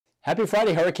Happy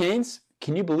Friday, Hurricanes!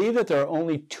 Can you believe that there are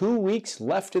only 2 weeks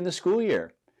left in the school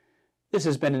year? This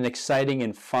has been an exciting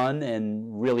and fun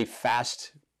and really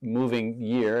fast-moving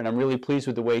year, and I'm really pleased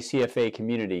with the way CFA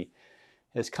community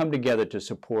has come together to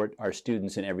support our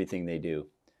students in everything they do.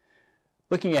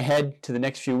 Looking ahead to the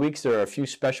next few weeks, there are a few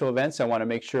special events I want to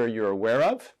make sure you're aware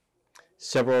of.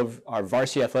 Several of our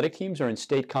varsity athletic teams are in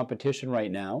state competition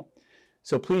right now,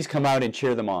 so please come out and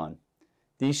cheer them on.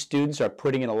 These students are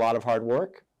putting in a lot of hard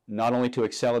work, not only to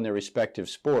excel in their respective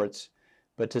sports,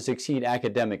 but to succeed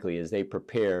academically as they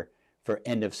prepare for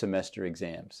end-of-semester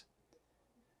exams.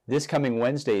 This coming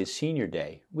Wednesday is Senior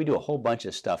Day. We do a whole bunch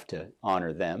of stuff to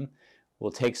honor them.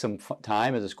 We'll take some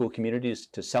time as a school community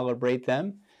to celebrate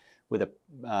them with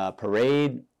a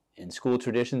parade and school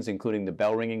traditions, including the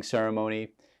bell ringing ceremony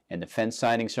and the fence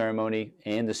signing ceremony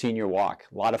and the senior walk.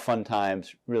 A lot of fun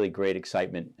times, really great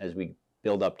excitement as we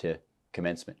build up to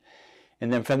commencement.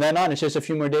 And then from then on, it's just a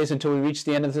few more days until we reach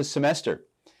the end of the semester.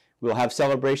 We'll have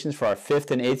celebrations for our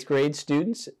 5th and 8th grade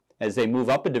students as they move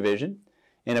up a division.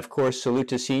 And of course, Salute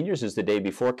to Seniors is the day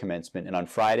before commencement. And on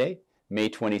Friday, May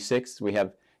 26th, we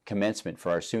have commencement for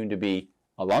our soon-to-be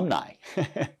alumni,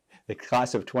 the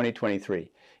class of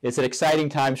 2023. It's an exciting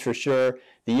times for sure.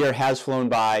 The year has flown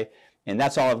by, and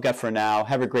that's all I've got for now.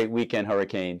 Have a great weekend,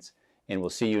 Hurricanes, and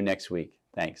we'll see you next week.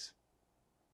 Thanks.